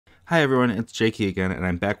Hi everyone, it's Jakey again, and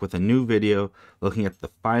I'm back with a new video looking at the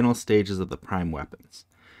final stages of the Prime weapons.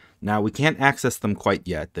 Now, we can't access them quite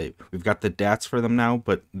yet. We've got the DATs for them now,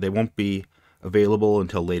 but they won't be available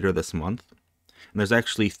until later this month. And there's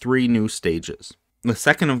actually 3 new stages. The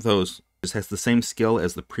second of those has the same skill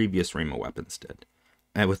as the previous Rima weapons did,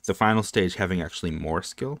 and with the final stage having actually more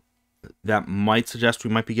skill. That might suggest we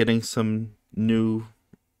might be getting some new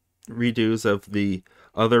redos of the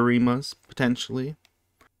other Rimas, potentially.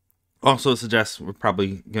 Also suggests we're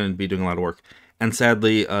probably going to be doing a lot of work. And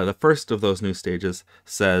sadly, the first of those new stages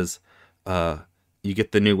says you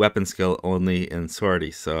get the new weapon skill only in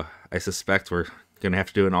Swordy. So I suspect we're going to have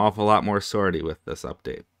to do an awful lot more Swordy with this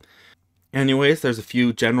update. Anyways, there's a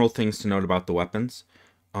few general things to note about the weapons.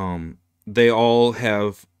 They all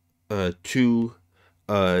have 2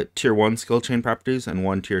 tier 1 skill chain properties and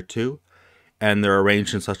 1 tier 2. And they're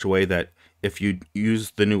arranged in such a way that if you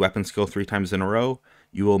use the new weapon skill 3 times in a row,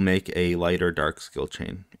 you will make a light or dark skill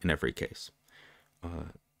chain in every case.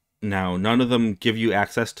 Now, none of them give you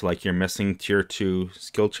access to like your missing tier 2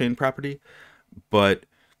 skill chain property, but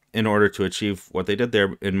in order to achieve what they did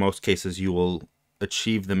there, in most cases you will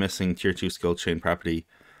achieve the missing tier 2 skill chain property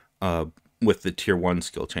with the tier 1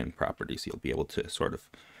 skill chain properties. You'll be able to sort of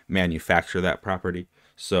manufacture that property.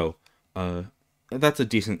 So that's a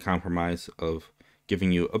decent compromise of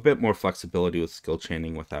giving you a bit more flexibility with skill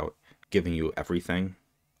chaining without giving you everything.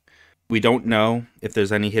 We don't know if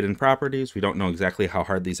there's any hidden properties. We don't know exactly how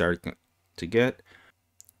hard these are to get.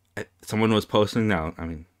 Someone was posting now. I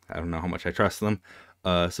mean, I don't know how much I trust them.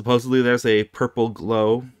 Supposedly there's a purple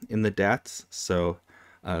glow in the DATs, so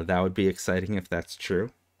that would be exciting if that's true.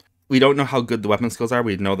 We don't know how good the weapon skills are.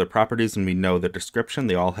 We know their properties and we know the description.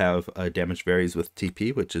 They all have damage varies with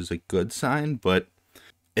TP, which is a good sign, but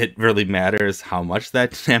it really matters how much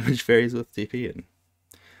that damage varies with TP and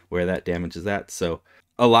where that damage is at. So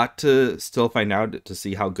a lot to still find out to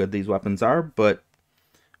see how good these weapons are, but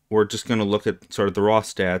we're just going to look at sort of the raw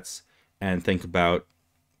stats and think about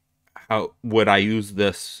how would I use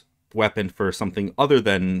this weapon for something other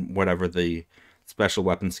than whatever the special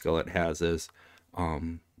weapon skill it has is,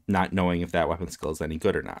 not knowing if that weapon skill is any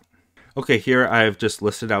good or not. Okay, here I've just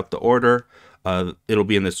listed out the order. It'll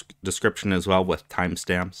be in the description as well with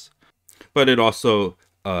timestamps, but it also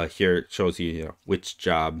here shows you, which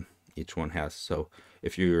job each one has. So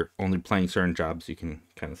if you're only playing certain jobs, you can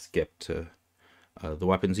kind of skip to the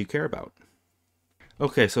weapons you care about.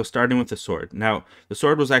 Okay, so starting with the sword. Now, the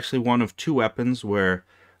sword was actually one of 2 weapons where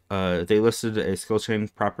they listed a skill chain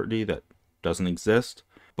property that doesn't exist,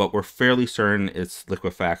 but we're fairly certain it's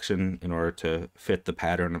liquefaction in order to fit the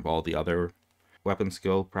pattern of all the other weapon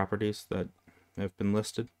skill properties that have been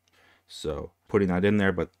listed. So putting that in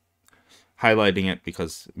there, but highlighting it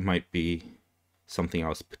because it might be something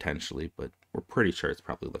else potentially, but we're pretty sure it's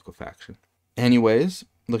probably liquefaction. Anyways,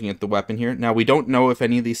 looking at the weapon here. Now, we don't know if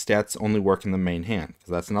any of these stats only work in the main hand,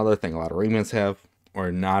 because that's another thing a lot of Rimas have,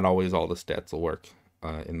 or not always all the stats will work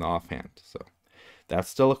in the offhand. So that's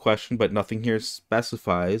still a question, but nothing here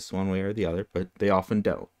specifies one way or the other, but they often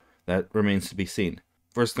don't. That remains to be seen.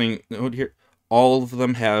 First thing note here, all of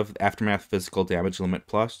them have Aftermath physical damage limit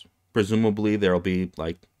plus. Presumably there will be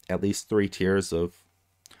like at least 3 tiers of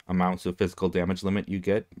amounts of physical damage limit you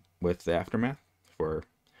get with the Aftermath for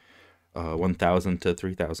 1000 to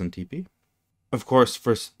 3000 TP. Of course,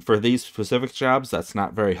 for these specific jobs, that's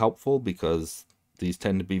not very helpful because these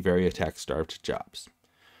tend to be very attack starved jobs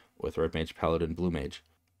with Red Mage, Paladin, Blue Mage.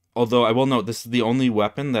 Although I will note this is the only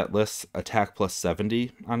weapon that lists attack plus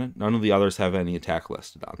 70 on it. None of the others have any attack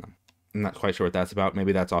listed on them. I'm not quite sure what that's about.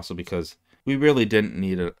 Maybe that's also because we really didn't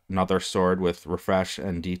need another sword with Refresh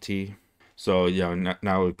and DT. So,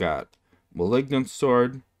 now we've got Malignant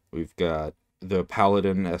Sword, we've got the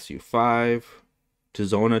Paladin SU5,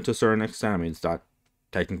 Tizona to a certain extent. I mean, it's not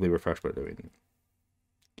technically Refresh, but I mean,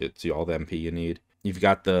 it's all the MP you need. You've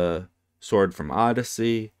got the sword from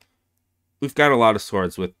Odyssey. We've got a lot of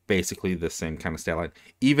swords with basically the same kind of stat line.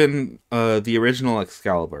 Even the original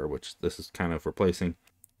Excalibur, which this is kind of replacing.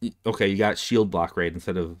 Okay, you got shield block rate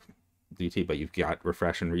instead of DT, but you've got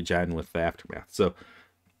refresh and regen with the Aftermath. So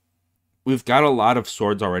we've got a lot of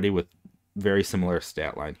swords already with very similar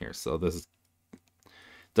stat line here. So this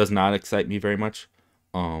does not excite me very much.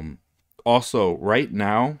 Also, right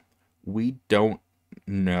now, we don't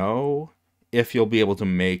know if you'll be able to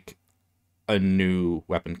make a new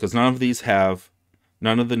weapon, because none of the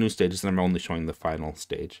new stages, and I'm only showing the final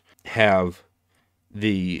stage, have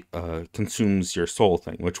the consumes your soul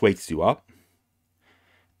thing, which wakes you up.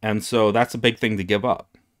 And so that's a big thing to give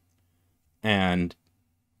up. And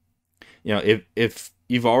if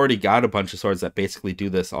you've already got a bunch of swords that basically do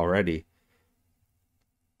this already,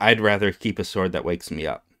 I'd rather keep a sword that wakes me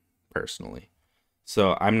up, personally.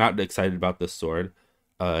 So I'm not excited about this sword.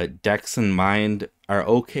 Dex and Mind are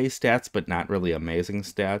okay stats, but not really amazing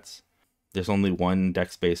stats. There's only one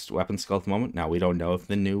Dex-based weapon skill at the moment. Now, we don't know if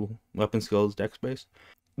the new weapon skill is Dex-based.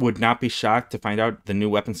 Would not be shocked to find out the new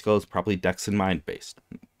weapon skill is probably Dex and Mind-based.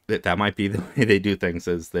 That might be the way they do things,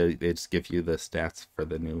 is they just give you the stats for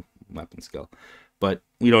the new weapon skill. But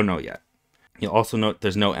we don't know yet. You'll also note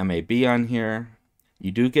there's no MAB on here.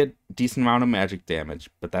 You do get decent amount of magic damage,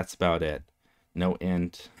 but that's about it. No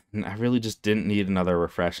int. And I really just didn't need another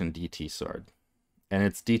refresh in DT sword. And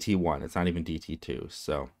it's DT1, it's not even DT2,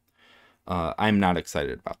 so I'm not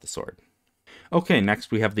excited about the sword. Okay,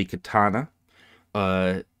 next we have the Katana.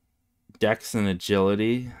 Dex and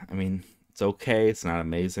agility. I mean, it's okay, it's not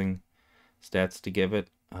amazing stats to give it.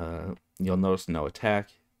 You'll notice no attack.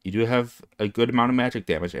 You do have a good amount of magic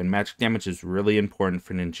damage, and magic damage is really important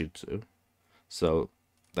for ninjutsu. So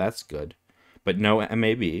that's good. But no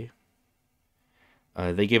MAB.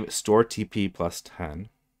 They give it store TP plus 10.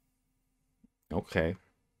 Okay.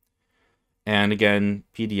 And again,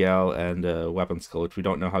 PDL and weapon skill, which we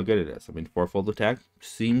don't know how good it is. I mean, fourfold attack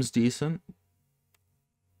seems decent,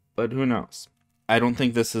 but who knows? I don't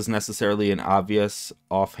think this is necessarily an obvious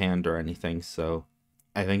offhand or anything, so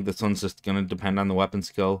I think this one's just going to depend on the weapon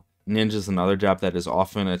skill. Ninja's another job that is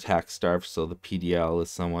often attack starved, so the PDL is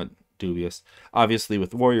somewhat dubious. Obviously,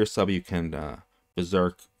 with Warrior Sub, you can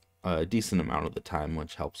berserk a decent amount of the time,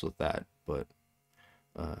 which helps with that, but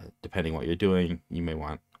depending what you're doing, you may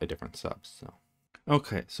want a different sub. So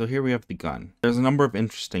okay, so here we have the gun. There's a number of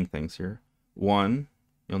interesting things here. One,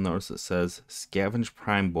 you'll notice it says Scavenge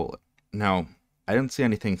Prime Bullet. Now, I didn't see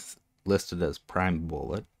anything listed as Prime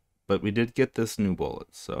Bullet, but we did get this new bullet,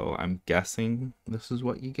 so I'm guessing this is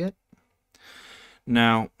what you get.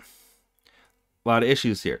 Now, a lot of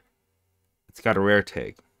issues here. It's got a rare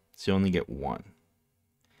tag, so you only get one.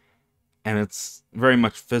 And it's very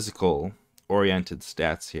much physical oriented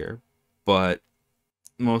stats here, but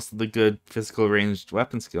most of the good physical ranged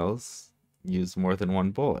weapon skills use more than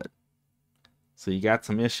one bullet. So you got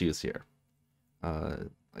some issues here.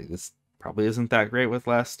 Like this probably isn't that great with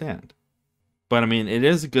Last Stand. But I mean, it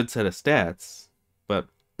is a good set of stats, but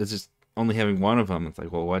it's just only having one of them. It's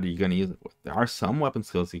like, well, what are you going to use it with? There are some weapon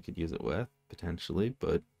skills you could use it with, potentially,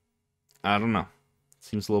 but I don't know. It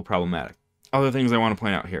seems a little problematic. Other things I want to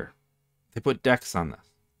point out here. They put Dex on this.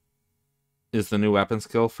 Is the new weapon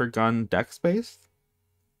skill for gun Dex based?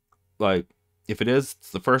 Like, if it is,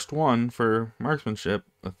 it's the first one for marksmanship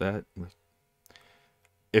with that. Like,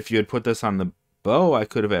 if you had put this on the bow, I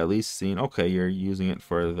could have at least seen, okay, you're using it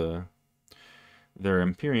for their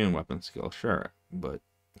Empyrean weapon skill, sure. But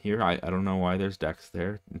here, I don't know why there's Dex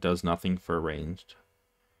there. It does nothing for ranged,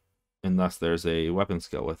 unless there's a weapon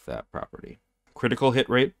skill with that property. Critical hit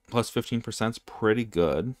rate plus 15% is pretty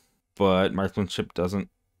good, but marksmanship doesn't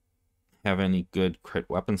have any good crit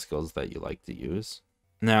weapon skills that you like to use.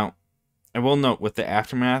 Now, I will note with the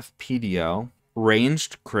Aftermath PDL,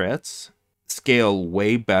 ranged crits scale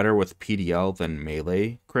way better with PDL than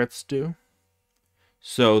melee crits do.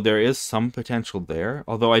 So there is some potential there,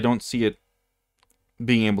 although I don't see it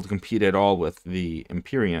being able to compete at all with the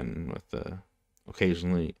Empyrean, with the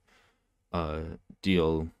occasionally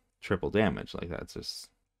deal triple damage. Like, that's just,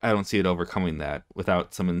 I don't see it overcoming that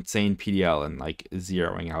without some insane PDL and like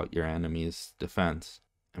zeroing out your enemy's defense.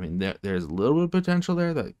 I mean, there's a little bit of potential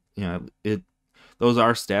there that, you know, those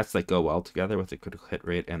are stats that go well together with the critical hit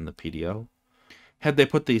rate and the PDL. Had they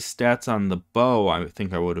put these stats on the bow, I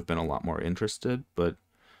think I would have been a lot more interested, but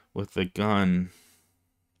with the gun,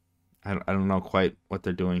 I don't know quite what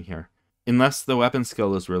they're doing here. Unless the weapon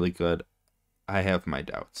skill is really good, I have my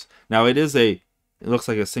doubts. Now, it looks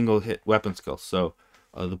like a single hit weapon skill, so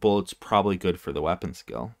the bullet's probably good for the weapon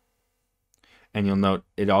skill. And you'll note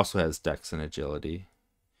it also has Dex and Agility.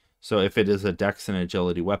 So if it is a Dex and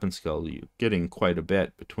Agility weapon skill, you're getting quite a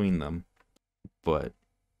bit between them. But,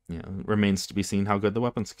 you know, it remains to be seen how good the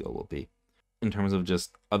weapon skill will be. In terms of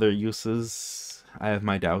just other uses, I have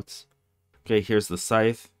my doubts. Okay, here's the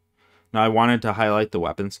Scythe. Now, I wanted to highlight the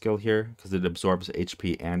weapon skill here because it absorbs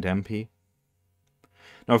HP and MP.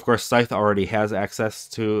 Now, of course, Scythe already has access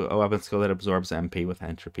to a weapon skill that absorbs MP with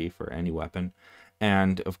entropy for any weapon.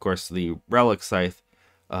 And, of course, the Relic Scythe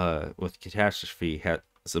with Catastrophe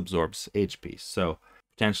absorbs HP. So,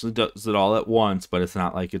 potentially does it all at once, but it's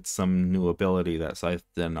not like it's some new ability that Scythe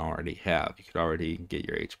didn't already have. You could already get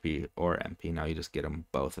your HP or MP. Now you just get them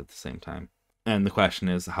both at the same time. And the question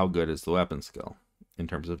is, how good is the weapon skill in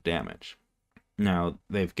terms of damage? Now,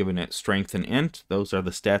 they've given it Strength and Int. Those are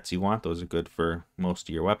the stats you want. Those are good for most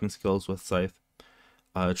of your weapon skills with Scythe.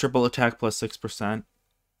 Triple attack plus 6%.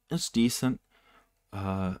 it's decent.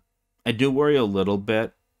 I do worry a little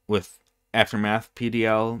bit with Aftermath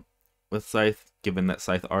PDL with Scythe, given that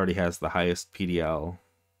Scythe already has the highest PDL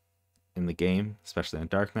in the game, especially on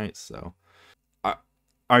Dark Knights. So,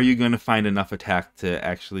 are you going to find enough attack to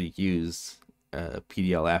actually use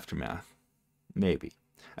PDL Aftermath? Maybe.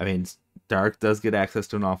 I mean, Dark does get access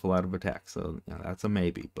to an awful lot of attack, so that's a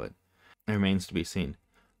maybe, but it remains to be seen.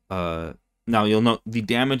 Now you'll note the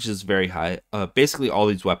damage is very high. Basically, all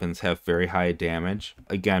these weapons have very high damage.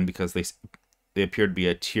 Again, because they appear to be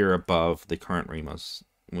a tier above the current Remos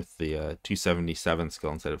with the 277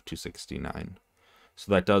 skill instead of 269.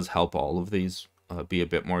 So that does help all of these be a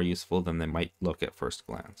bit more useful than they might look at first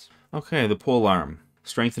glance. Okay, the Polearm.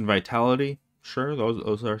 Strength and Vitality. Sure,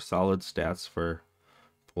 those are solid stats for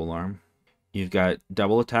Polearm. You've got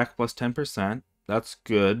double attack plus 10%. That's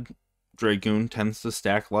good. Dragoon tends to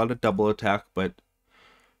stack a lot of double attack, but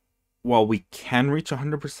while we can reach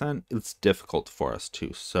 100%, it's difficult for us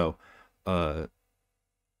too. So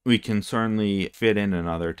we can certainly fit in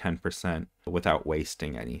another 10% without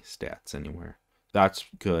wasting any stats anywhere. That's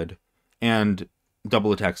good. And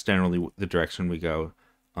double attack's generally the direction we go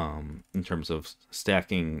in terms of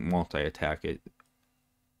stacking multi-attack.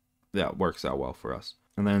 That works out well for us.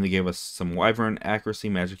 And then they gave us some Wyvern accuracy,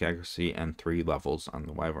 magic accuracy, and 3 levels on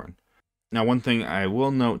the Wyvern. Now, one thing I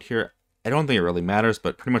will note here, I don't think it really matters,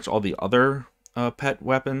 but pretty much all the other pet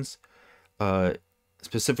weapons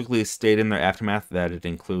specifically state in their Aftermath that it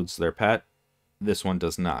includes their pet. This one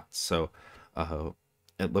does not. So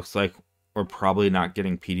it looks like we're probably not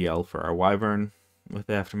getting PDL for our Wyvern with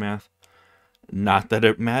the Aftermath. Not that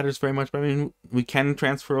it matters very much, but I mean, we can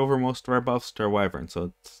transfer over most of our buffs to our Wyvern,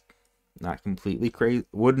 so it's not completely crazy.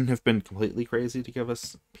 Wouldn't have been completely crazy to give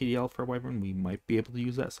us PDL for Wyvern. We might be able to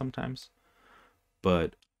use that sometimes,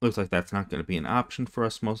 but looks like that's not going to be an option for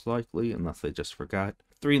us most likely, unless they just forgot.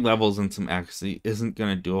 3 levels and some accuracy isn't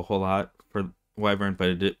going to do a whole lot for Wyvern,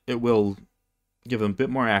 but it will give them a bit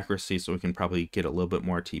more accuracy, so we can probably get a little bit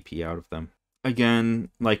more TP out of them. Again,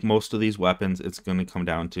 like most of these weapons, it's going to come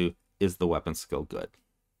down to, is the weapon skill good?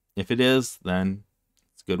 If it is, then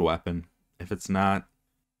it's a good weapon. If it's not,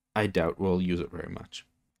 I doubt we'll use it very much.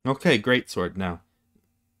 Okay, Greatsword. Now,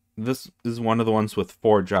 this is one of the ones with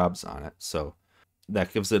 4 jobs on it, so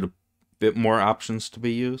that gives it a bit more options to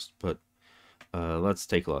be used, but let's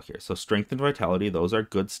take a look here. So Strength and Vitality, those are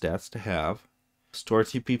good stats to have. Store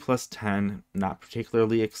TP plus 10, not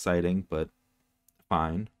particularly exciting, but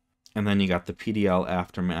fine. And then you got the PDL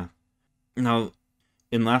Aftermath. Now,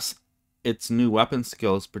 unless its new weapon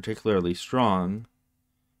skill is particularly strong,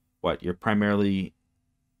 you're primarily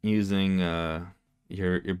using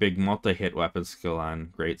your big multi-hit weapon skill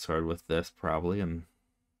on Greatsword with this probably, and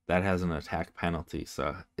that has an attack penalty,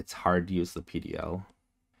 so it's hard to use the PDL.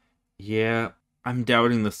 Yeah, I'm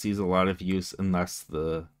doubting this sees a lot of use unless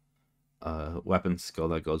the weapon skill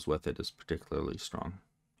that goes with it is particularly strong,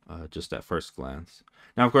 just at first glance.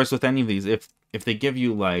 Now, of course, with any of these, if they give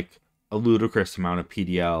you like a ludicrous amount of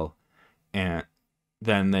PDL, and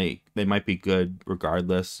then they might be good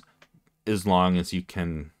regardless, as long as you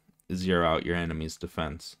can zero out your enemy's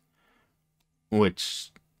defense,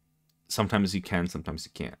 which sometimes you can, sometimes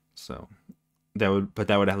you can't. So that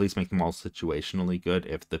would at least make them all situationally good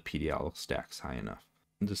if the PDL stacks high enough.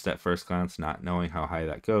 Just at first glance, not knowing how high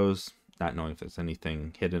that goes, not knowing if there's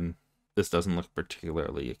anything hidden, this doesn't look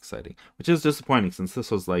particularly exciting, which is disappointing since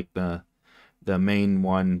this was like the main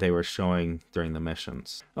one they were showing during the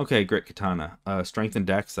missions. Okay, Great Katana. Strength and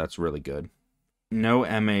Dex, that's really good. No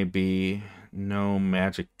MAB, no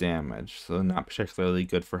magic damage, so not particularly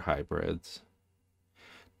good for hybrids.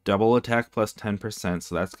 Double attack plus 10%,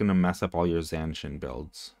 so that's going to mess up all your Zanshin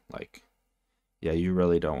builds. Like, yeah, you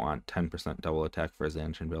really don't want 10% double attack for a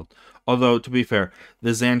Zanshin build. Although, to be fair, the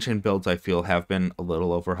Zanshin builds, I feel, have been a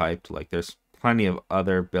little overhyped. Like, there's plenty of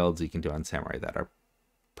other builds you can do on Samurai that are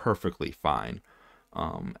perfectly fine.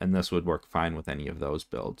 And this would work fine with any of those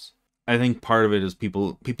builds. I think part of it is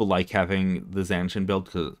people like having the Zanshin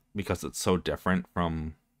build because it's so different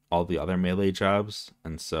from all the other melee jobs,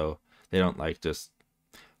 and so they don't like just...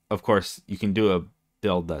 Of course, you can do a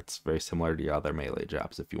build that's very similar to your other melee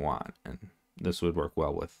jobs if you want, and this would work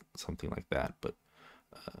well with something like that, but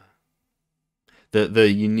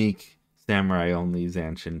the unique samurai-only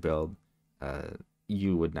Zanshin build,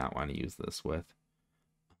 you would not want to use this with.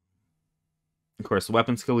 Of course, the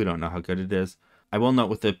weapon skill, we don't know how good it is. I will note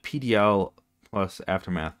with the PDL plus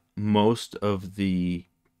Aftermath, most of the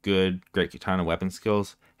good Great Katana weapon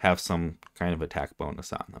skills have some kind of attack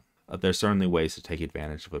bonus on them. There's certainly ways to take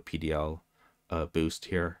advantage of a PDL boost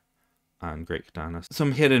here on Great Katana.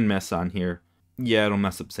 Some hit and miss on here. Yeah, it'll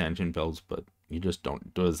mess up Zanshin builds, but You just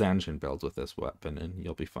don't do a Zanshin build with this weapon and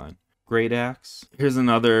you'll be fine. Great Axe. Here's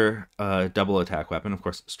another double attack weapon. Of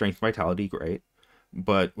course, Strength Vitality, great.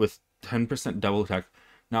 But with 10% double attack.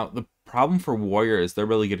 Now, the problem for Warrior is they're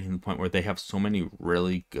really getting to the point where they have so many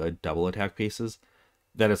really good double attack pieces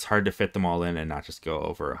that it's hard to fit them all in and not just go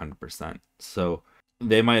over 100%. So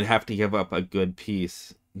they might have to give up a good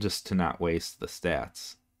piece just to not waste the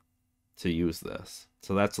stats to use this.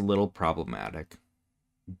 So that's a little problematic.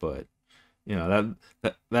 But, you know,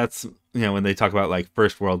 that's, you know, when they talk about like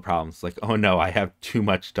first world problems, like, oh no, I have too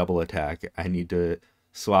much double attack. I need to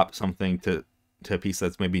swap something to a piece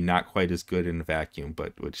that's maybe not quite as good in a vacuum,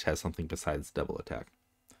 but which has something besides double attack.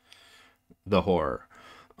 The horror.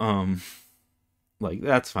 Like,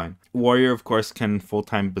 that's fine. Warrior, of course, can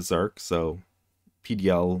full-time Berserk, so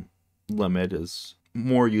PDL limit is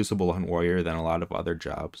more usable on Warrior than a lot of other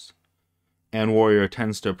jobs. And Warrior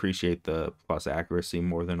tends to appreciate the plus accuracy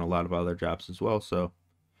more than a lot of other jobs as well, so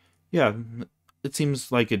yeah, it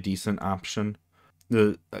seems like a decent option.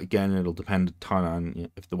 Again, it'll depend a ton on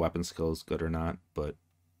if the weapon skill is good or not, but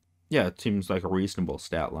yeah, it seems like a reasonable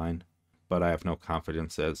stat line, but I have no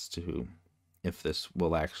confidence as to if this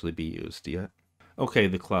will actually be used yet. Okay,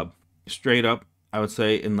 the club. Straight up, I would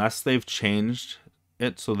say unless they've changed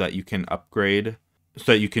it so that you can upgrade,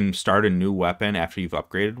 so that you can start a new weapon after you've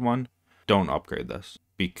upgraded one, don't upgrade this.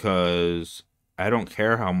 Because I don't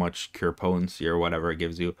care how much cure potency or whatever it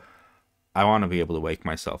gives you, I want to be able to wake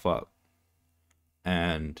myself up.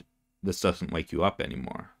 And this doesn't wake you up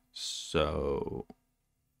anymore. So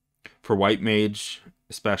for White Mage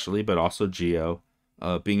especially, but also Geo,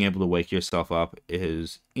 being able to wake yourself up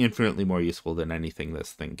is infinitely more useful than anything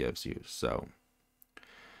this thing gives you. So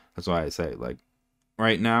that's why I say, like,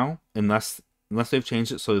 right now, unless they've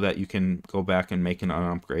changed it so that you can go back and make an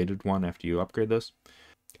unupgraded one after you upgrade this,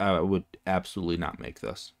 I would absolutely not make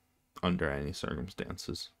this under any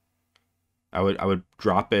circumstances. I would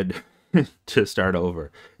drop it to start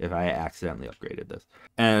over if I accidentally upgraded this.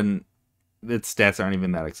 And its stats aren't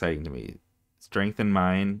even that exciting to me. Strength in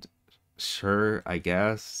Mind, sure, I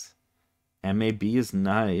guess. MAB is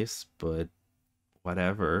nice, but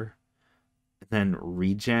whatever. Then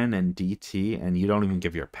Regen and DT, and you don't even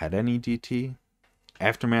give your pet any DT.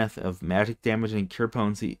 Aftermath of magic damage and cure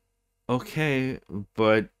potency, okay,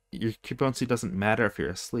 but your cure potency doesn't matter if you're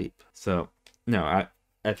asleep. So, no,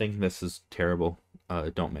 I think this is terrible.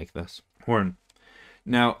 Don't make this. Horn.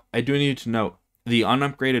 Now, I do need to note, the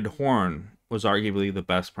unupgraded Horn was arguably the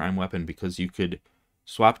best prime weapon because you could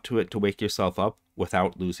swap to it to wake yourself up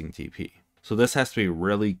without losing TP. So this has to be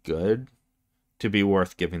really good to be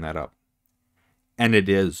worth giving that up. And it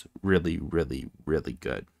is really, really, really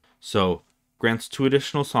good. So, grants 2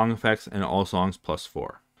 additional song effects and all songs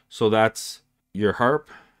 +4. So that's your harp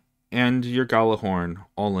and your Gala horn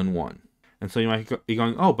all in one. And so you might be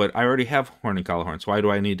going, oh, but I already have horn and Gala horn, so why do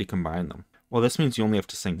I need to combine them? Well, this means you only have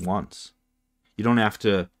to sing once. You don't have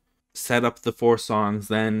to set up the 4 songs,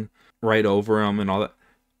 then write over them and all that.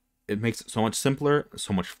 It makes it so much simpler,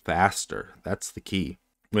 so much faster. That's the key.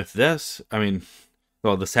 With this, I mean,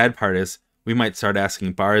 well, the sad part is we might start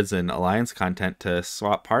asking bards and alliance content to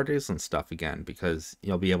swap parties and stuff again because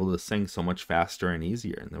you'll be able to sing so much faster and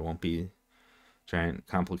easier and there won't be giant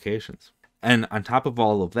complications. And on top of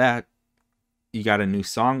all of that, you got a new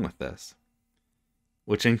song with this,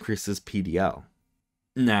 which increases PDL.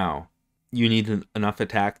 Now, you need enough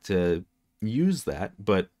attack to use that,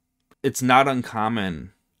 but it's not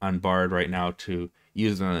uncommon on Bard right now to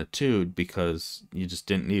use an etude because you just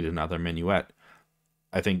didn't need another minuet.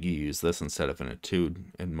 I think you use this instead of an etude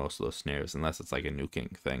in most of those snares, unless it's like a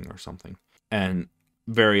nuking thing or something. And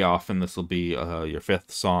very often this will be your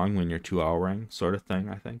 5th song when you're 2-houring sort of thing,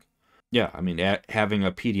 I think. Yeah, I mean, having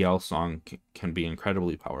a PDL song can be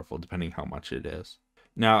incredibly powerful depending how much it is.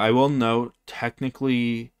 Now, I will note,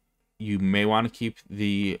 technically, you may want to keep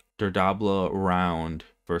the Derdabla around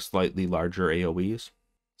for slightly larger AoEs.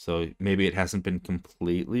 So maybe it hasn't been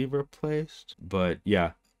completely replaced. But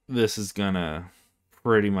yeah, this is gonna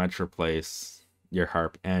pretty much replace your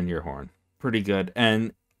harp and your horn. Pretty good.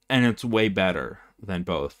 And it's way better than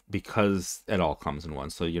both because it all comes in one.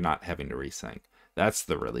 So you're not having to re-sing. That's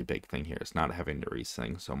the really big thing here. It's not having to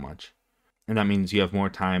re-sing so much. And that means you have more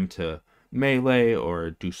time to melee or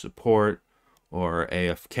do support or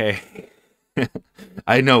AFK.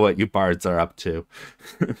 I know what you bards are up to.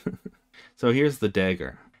 So here's the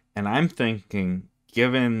Dagger. And I'm thinking,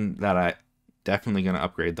 given that I'm definitely going to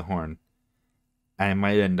upgrade the horn, I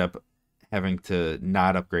might end up having to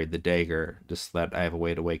not upgrade the Dagger just so that I have a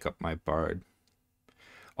way to wake up my bard.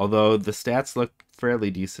 Although the stats look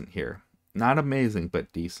fairly decent here. Not amazing,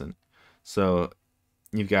 but decent. So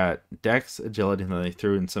You've got Dex, Agility, and then they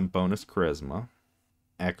threw in some bonus Charisma,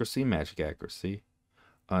 Accuracy, Magic Accuracy,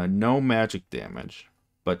 no magic damage,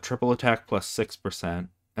 but triple attack plus 6%.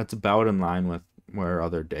 That's about in line with where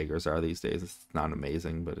other daggers are these days. It's not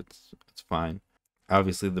amazing, but it's fine.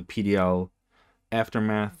 Obviously, the PDL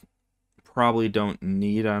Aftermath probably don't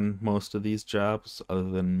need on most of these jobs, other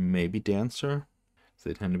than maybe Dancer. So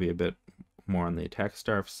they tend to be a bit more on the attack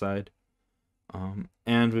starve side.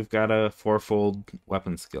 And we've got a 4-fold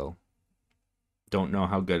weapon skill. Don't know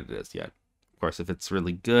how good it is yet. Of course, if it's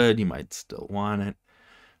really good, you might still want it.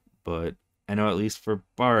 But I know at least for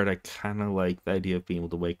Bard, I kind of like the idea of being able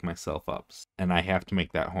to wake myself up. And I have to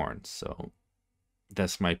make that horn, so I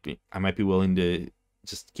might be willing to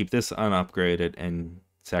just keep this unupgraded and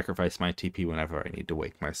sacrifice my TP whenever I need to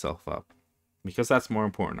wake myself up, because that's more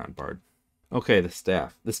important on Bard. Okay, the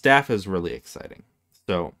staff. The staff is really exciting.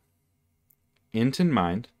 So, Int and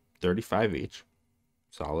Mind, 35 each.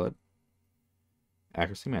 Solid.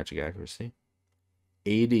 Accuracy, Magic Accuracy.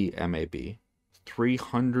 80 MAB.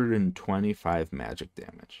 325 magic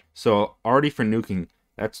damage. So, already for nuking,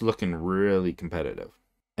 that's looking really competitive.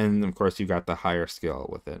 And, of course, you've got the higher skill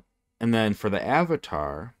with it. And then for the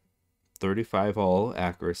Avatar, 35 all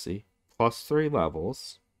accuracy, plus 3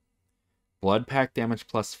 levels. Blood pack damage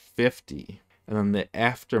plus 50. And then the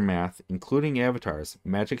Aftermath, including avatars,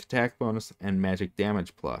 magic attack bonus and magic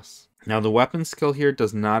damage plus. Now the weapon skill here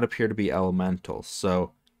does not appear to be elemental,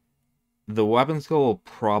 so the weapon skill will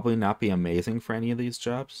probably not be amazing for any of these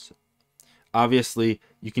jobs. Obviously,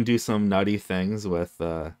 you can do some nutty things with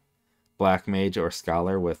Black Mage or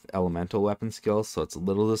Scholar with elemental weapon skills, so it's a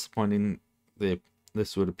little disappointing that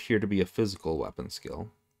this would appear to be a physical weapon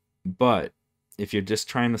skill. But if you're just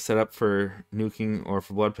trying to set up for nuking or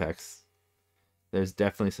for blood packs, there's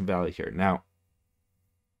definitely some value here. Now,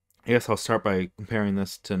 I guess I'll start by comparing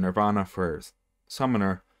this to Nirvana for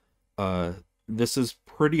Summoner. This is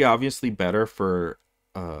pretty obviously better for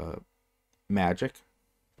magic,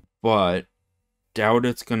 but doubt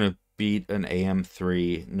it's going to beat an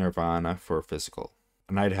AM3 Nirvana for physical.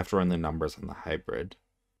 And I'd have to run the numbers on the hybrid.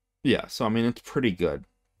 Yeah, so I mean, it's pretty good.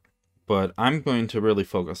 But I'm going to really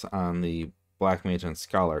focus on the Black Mage and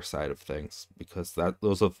Scholar side of things, because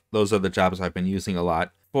those are the jobs I've been using a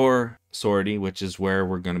lot for Sortie, which is where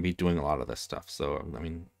we're going to be doing a lot of this stuff. So, I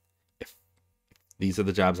mean, if these are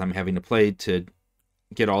the jobs I'm having to play to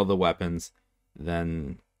get all the weapons,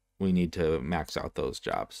 then we need to max out those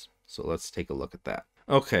jobs. So let's take a look at that.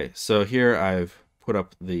 Okay, so here I've put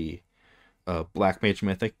up the Black Mage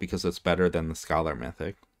Mythic because it's better than the Scholar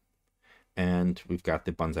Mythic. And we've got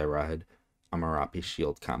the Banzai Ride Amarapi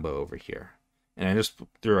Shield combo over here. And I just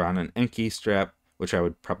threw on an Enki strap, which I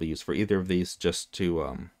would probably use for either of these, just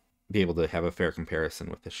to be able to have a fair comparison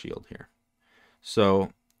with the shield here.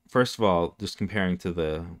 So, first of all, just comparing to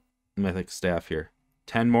the Mythic staff here.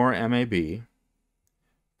 10 more MAB,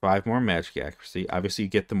 5 more magic accuracy. Obviously, you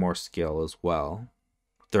get the more skill as well.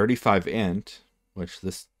 35 int, which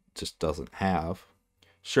this just doesn't have.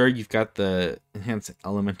 Sure, you've got the enhanced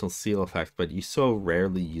elemental seal effect, but you so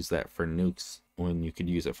rarely use that for nukes when you could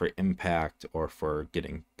use it for impact or for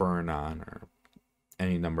getting burn on or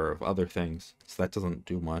any number of other things. So that doesn't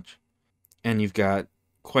do much. And you've got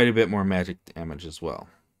quite a bit more magic damage as well.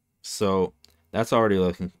 So that's already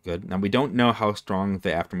looking good. Now, we don't know how strong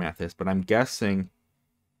the Aftermath is, but I'm guessing,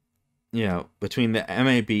 you know, between the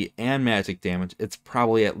MAB and magic damage, it's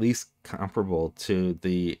probably at least comparable to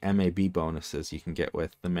the MAB bonuses you can get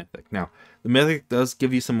with the Mythic. Now, the Mythic does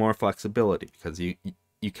give you some more flexibility, because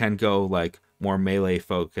you can go like more melee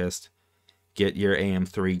focused, get your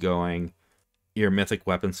AM3 going. Your Mythic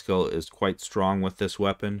weapon skill is quite strong with this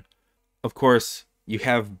weapon. Of course, you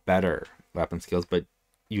have better weapon skills, but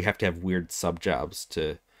you have to have weird sub-jobs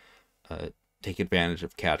to take advantage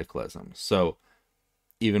of Cataclysm. So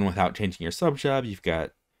even without changing your sub-job, you've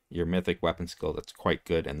got your Mythic weapon skill that's quite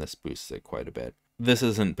good, and this boosts it quite a bit. This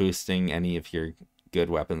isn't boosting any of your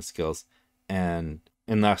good weapon skills, and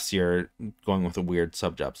unless you're going with a weird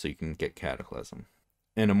sub-job so you can get Cataclysm.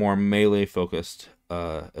 In a more melee-focused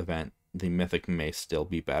event, the Mythic may still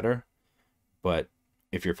be better, but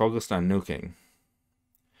if you're focused on nuking,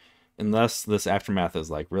 unless this Aftermath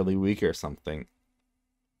is like really weak or something,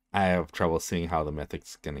 I have trouble seeing how the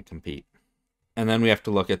Mythic's going to compete. And then we have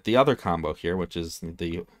to look at the other combo here, which is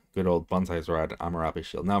the good old Banzai's Rod Amarapi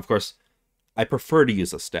Shield. Now, of course, I prefer to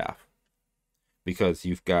use a staff, because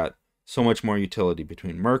you've got so much more utility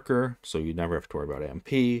between Merker, so you never have to worry about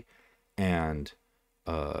MP, and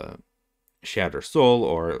Shatter Soul,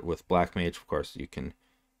 or with Black Mage, of course, you can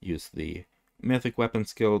use the Mythic weapon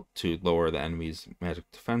skill to lower the enemy's magic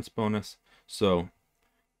defense bonus. So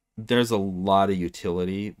there's a lot of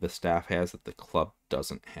utility the staff has that the club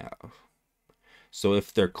doesn't have. So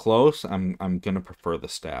if they're close, I'm gonna prefer the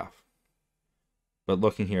staff. But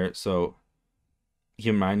looking here, so keep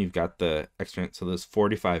in mind you've got the extra, so there's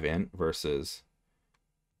 45 int versus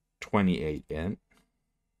 28 int.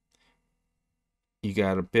 You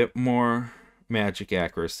got a bit more magic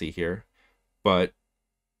accuracy here, but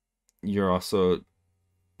you're also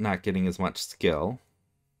not getting as much skill.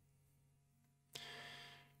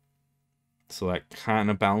 So that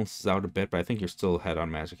kind of balances out a bit, but I think you're still ahead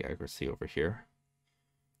on magic accuracy over here.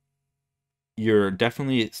 You're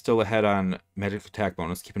definitely still ahead on magic attack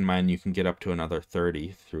bonus. Keep in mind you can get up to another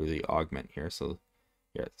 30 through the augment here. So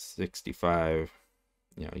you're at 65.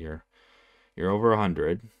 You know, you're over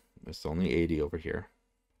 100. It's only 80 over here.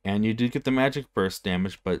 And you did get the magic burst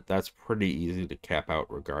damage, but that's pretty easy to cap out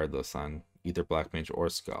regardless on either Black Mage or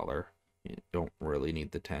Scholar. You don't really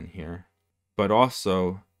need the 10 here. But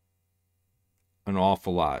also an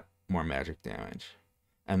awful lot more magic damage.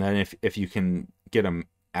 And then if you can get an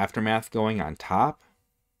Aftermath going on top,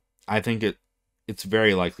 I think it's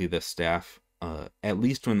very likely this staff, at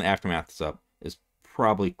least when the Aftermath is up, is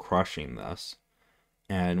probably crushing this.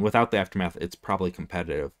 And without the Aftermath, it's probably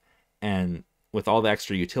competitive. And with all the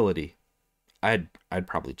extra utility, I'd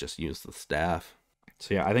probably just use the staff.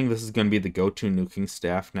 So yeah, I think this is going to be the go-to nuking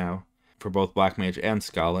staff now for both Black Mage and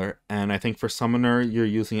Scholar. And I think for Summoner, you're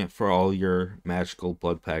using it for all your magical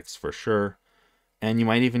blood packs for sure. And you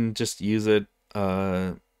might even just use it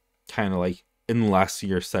kind of like, unless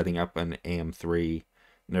you're setting up an AM3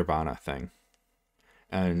 Nirvana thing.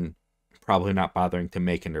 And probably not bothering to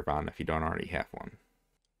make a Nirvana if you don't already have one.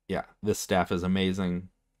 Yeah, this staff is amazing.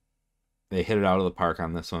 They hit it out of the park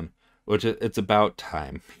on this one, which it's about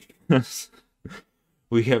time.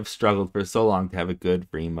 We have struggled for so long to have a good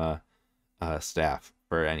Rima staff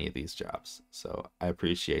for any of these jobs. So I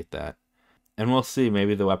appreciate that. And we'll see,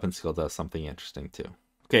 maybe the weapon skill does something interesting too.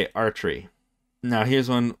 Okay, Archery. Now here's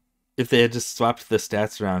one. If they had just swapped the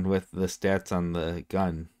stats around with the stats on the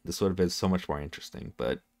gun, this would have been so much more interesting.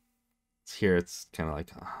 But here it's kind of like,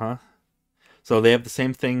 huh? So they have the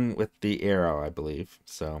same thing with the arrow, I believe.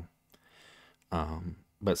 So,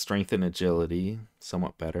 but strength and agility,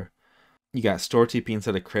 somewhat better. You got store TP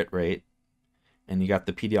instead of crit rate. And you got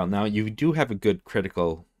the PDL. Now, you do have a good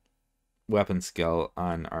critical weapon skill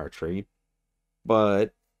on Archery,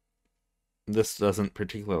 but this doesn't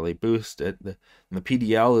particularly boost it. The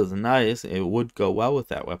PDL is nice. It would go well with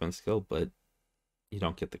that weapon skill, but you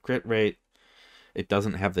don't get the crit rate. It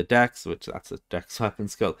doesn't have the dex, which that's a dex weapon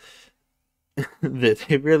skill.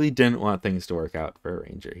 They really didn't want things to work out for a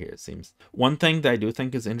ranger here, it seems. One thing that I do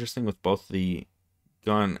think is interesting with both the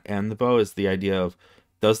gun and the bow is the idea of,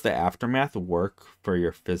 does the Aftermath work for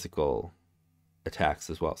your physical attacks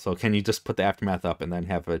as well? So can you just put the Aftermath up and then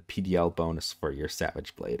have a PDL bonus for your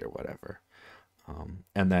Savage Blade or whatever?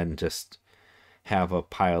 And then just have a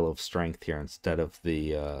pile of strength here instead of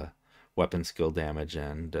the weapon skill damage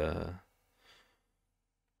and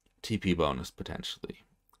TP bonus potentially.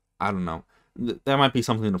 I don't know. That might be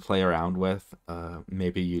something to play around with.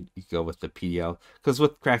 Maybe you go with the PDL. Because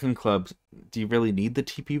with Kraken Clubs, do you really need the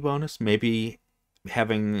TP bonus? Maybe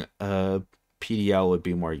having a PDL would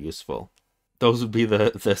be more useful. Those would be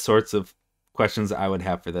the sorts of questions I would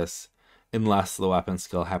have for this, unless the weapon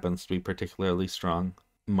skill happens to be particularly strong.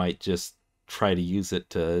 Might just try to use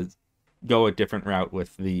it to go a different route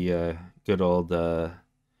with the good old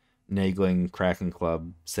Nagling Kraken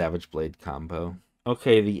Club Savage Blade combo.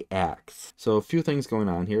 Okay, the axe. So a few things going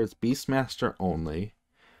on here. It's Beastmaster only.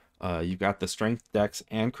 You've got the strength, dex,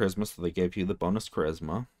 and charisma, so they gave you the bonus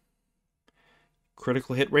charisma.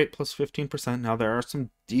 Critical hit rate plus 15%. Now there are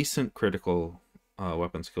some decent critical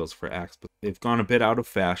weapon skills for axe, but they've gone a bit out of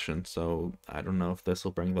fashion, so I don't know if this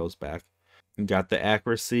will bring those back. You got the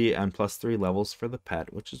accuracy and plus 3 levels for the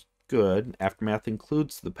pet, which is good. Aftermath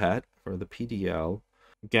includes the pet for the PDL.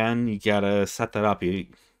 Again, you gotta set that up. You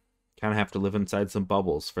kind of have to live inside some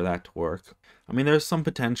bubbles for that to work. I mean, there's some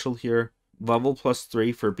potential here. Level plus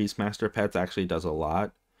 3 for Beastmaster pets actually does a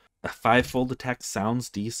lot. A 5-fold attack sounds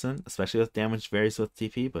decent, especially with damage varies with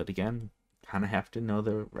TP, but again, kind of have to know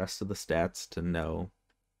the rest of the stats to know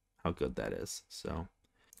how good that is. So,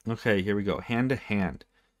 okay, here we go. Hand to hand.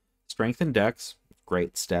 Strength and dex,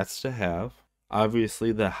 great stats to have.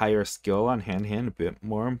 Obviously, the higher skill on hand-to-hand, a bit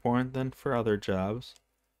more important than for other jobs.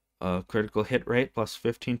 Critical hit rate plus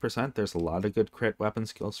 15%. There's a lot of good crit weapon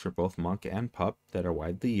skills for both Monk and Pup that are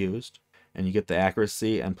widely used. And you get the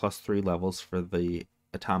accuracy and plus 3 levels for the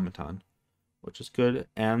Automaton, which is good.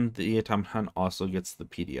 And the Automaton also gets the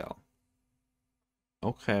PDL.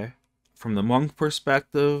 Okay. From the Monk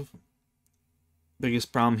perspective,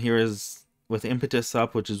 Biggest problem here is with impetus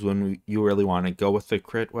up, which is when you really want to go with the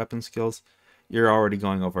crit weapon skills, you're already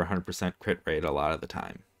going over 100% crit rate a lot of the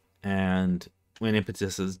time. And when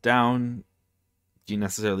impetus is down, do you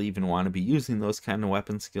necessarily even want to be using those kind of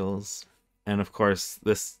weapon skills? And of course,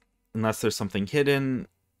 this, unless there's something hidden,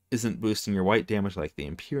 isn't boosting your white damage like the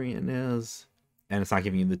Empyrean is. And it's not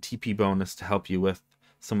giving you the TP bonus to help you with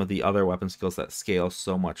some of the other weapon skills that scale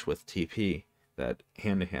so much with TP that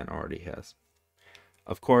hand-to-hand already has.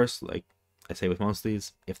 Of course, like I say with most of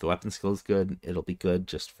these, if the weapon skill is good, it'll be good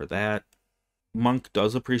just for that. Monk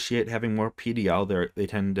does appreciate having more PDL. They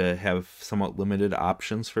tend to have somewhat limited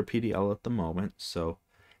options for PDL at the moment. So,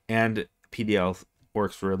 and PDL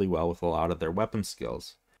works really well with a lot of their weapon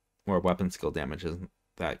skills, where weapon skill damage isn't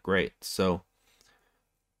that great. So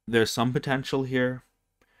there's some potential here,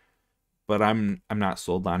 but I'm not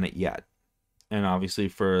sold on it yet. And obviously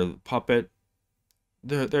for Puppet,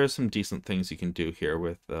 there are some decent things you can do here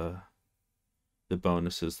with the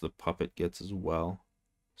bonuses the Puppet gets as well.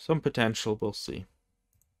 Some potential, we'll see.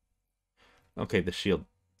 Okay, the shield.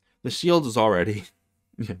 The shield is already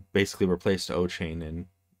basically replaced O-Chain in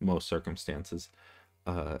most circumstances.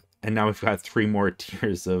 And now we've got 3 more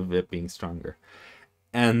tiers of it being stronger.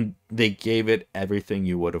 And they gave it everything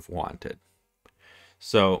you would have wanted.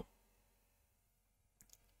 So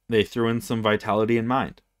they threw in some vitality in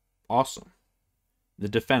mind. Awesome. The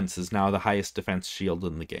defense is now the highest defense shield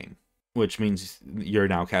in the game, which means you're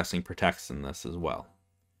now casting protects in this as well.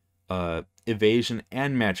 Evasion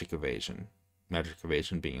and magic evasion. Magic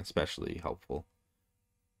evasion being especially helpful.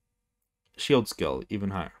 Shield skill, even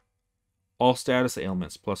higher. All status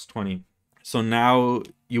ailments, plus 20. So now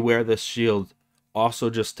you wear this shield also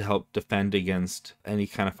just to help defend against any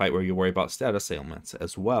kind of fight where you worry about status ailments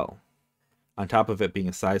as well. On top of it being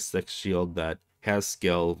a size 6 shield that has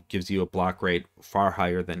skill, gives you a block rate far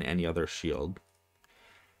higher than any other shield.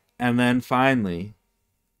 And then finally,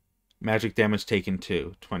 magic damage taken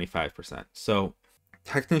to 25%. So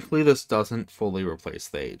technically this doesn't fully replace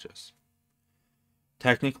the Aegis.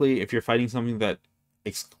 Technically, if you're fighting something that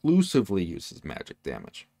exclusively uses magic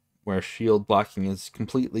damage, where shield blocking is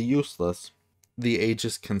completely useless, the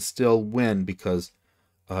Aegis can still win because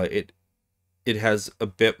it has a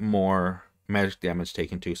bit more magic damage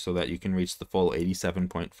taken to, so that you can reach the full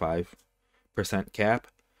 87.5% cap,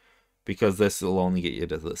 because this will only get you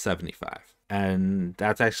to the 75. And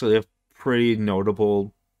that's actually a pretty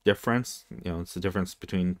notable difference. You know, it's the difference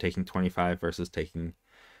between taking 25 versus taking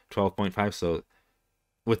 12.5. So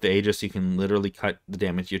with the Aegis, you can literally cut the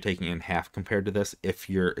damage you're taking in half compared to this if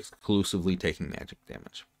you're exclusively taking magic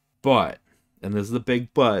damage. But, and this is the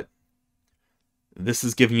big but, this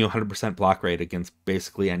is giving you 100% block rate against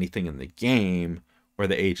basically anything in the game, where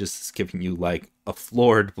the Aegis is giving you like a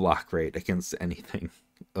floored block rate against anything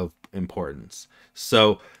of importance.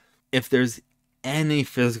 So if there's any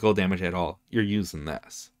physical damage at all, you're using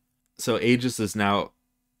this. So Aegis is now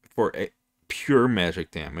for a pure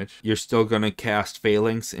magic damage. You're still going to cast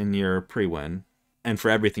Phalanx in your pre-win, and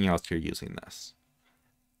for everything else you're using this.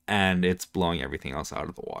 And it's blowing everything else out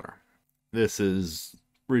of the water. This is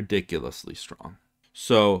ridiculously strong.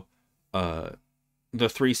 So the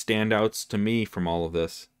 3 standouts to me from all of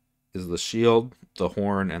this is the shield, the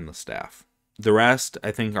horn, and the staff. The rest,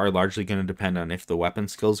 I think, are largely going to depend on if the weapon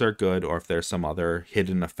skills are good or if there's some other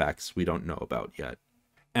hidden effects we don't know about yet.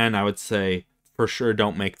 And I would say, for sure,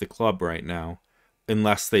 don't make the club right now,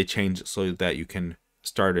 unless they change it so that you can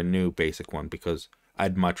start a new basic one, because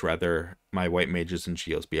I'd much rather my white mages and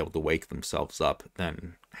Geos be able to wake themselves up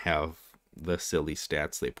than have the silly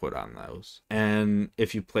stats they put on those. And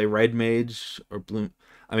if you play red mage or blue,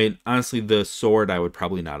 I mean, honestly, the sword I would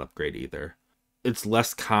probably not upgrade either. It's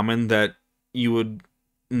less common that you would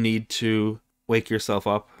need to wake yourself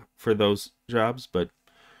up for those jobs, but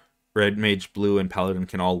red mage, blue, and paladin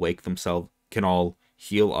can all wake themselves, can all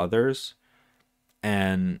heal others.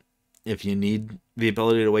 And if you need the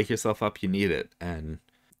ability to wake yourself up, you need it. And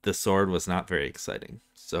the sword was not very exciting.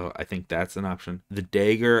 So I think that's an option. The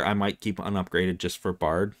dagger I might keep unupgraded just for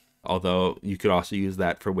bard, although you could also use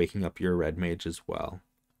that for waking up your red mage as well.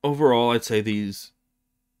 Overall, I'd say there's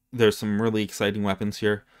some really exciting weapons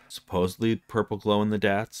here. Supposedly purple glow in the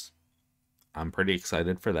dats. I'm pretty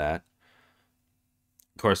excited for that.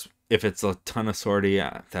 Of course, if it's a ton of sortie,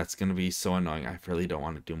 that's going to be so annoying. I really don't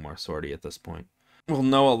want to do more sortie at this point. We'll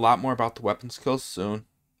know a lot more about the weapon skills soon,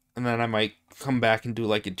 and then I might come back and do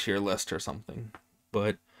like a tier list or something.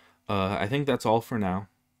 But I think that's all for now.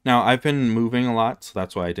 Now, I've been moving a lot, so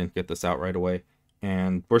that's why I didn't get this out right away.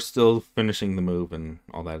 And we're still finishing the move and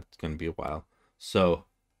all that. It's going to be a while. So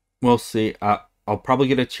we'll see. I'll probably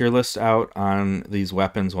get a tier list out on these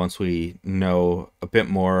weapons once we know a bit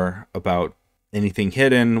more about anything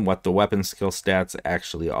hidden, what the weapon skill stats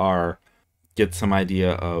actually are, get some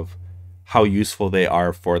idea of how useful they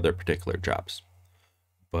are for their particular jobs.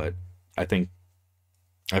 But I think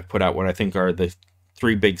I've put out what I think are the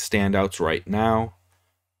 3 big standouts right now,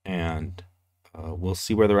 and we'll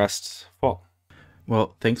see where the rest fall.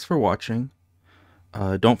 Well, thanks for watching.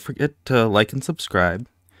 Don't forget to like and subscribe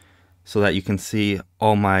so that you can see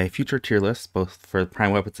all my future tier lists, both for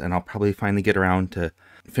Prime weapons, and I'll probably finally get around to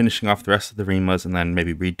finishing off the rest of the Rimas and then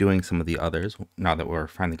maybe redoing some of the others now that we're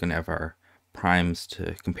finally going to have our primes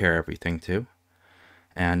to compare everything to.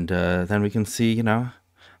 And then we can see,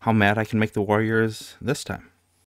 how mad I can make the warriors this time.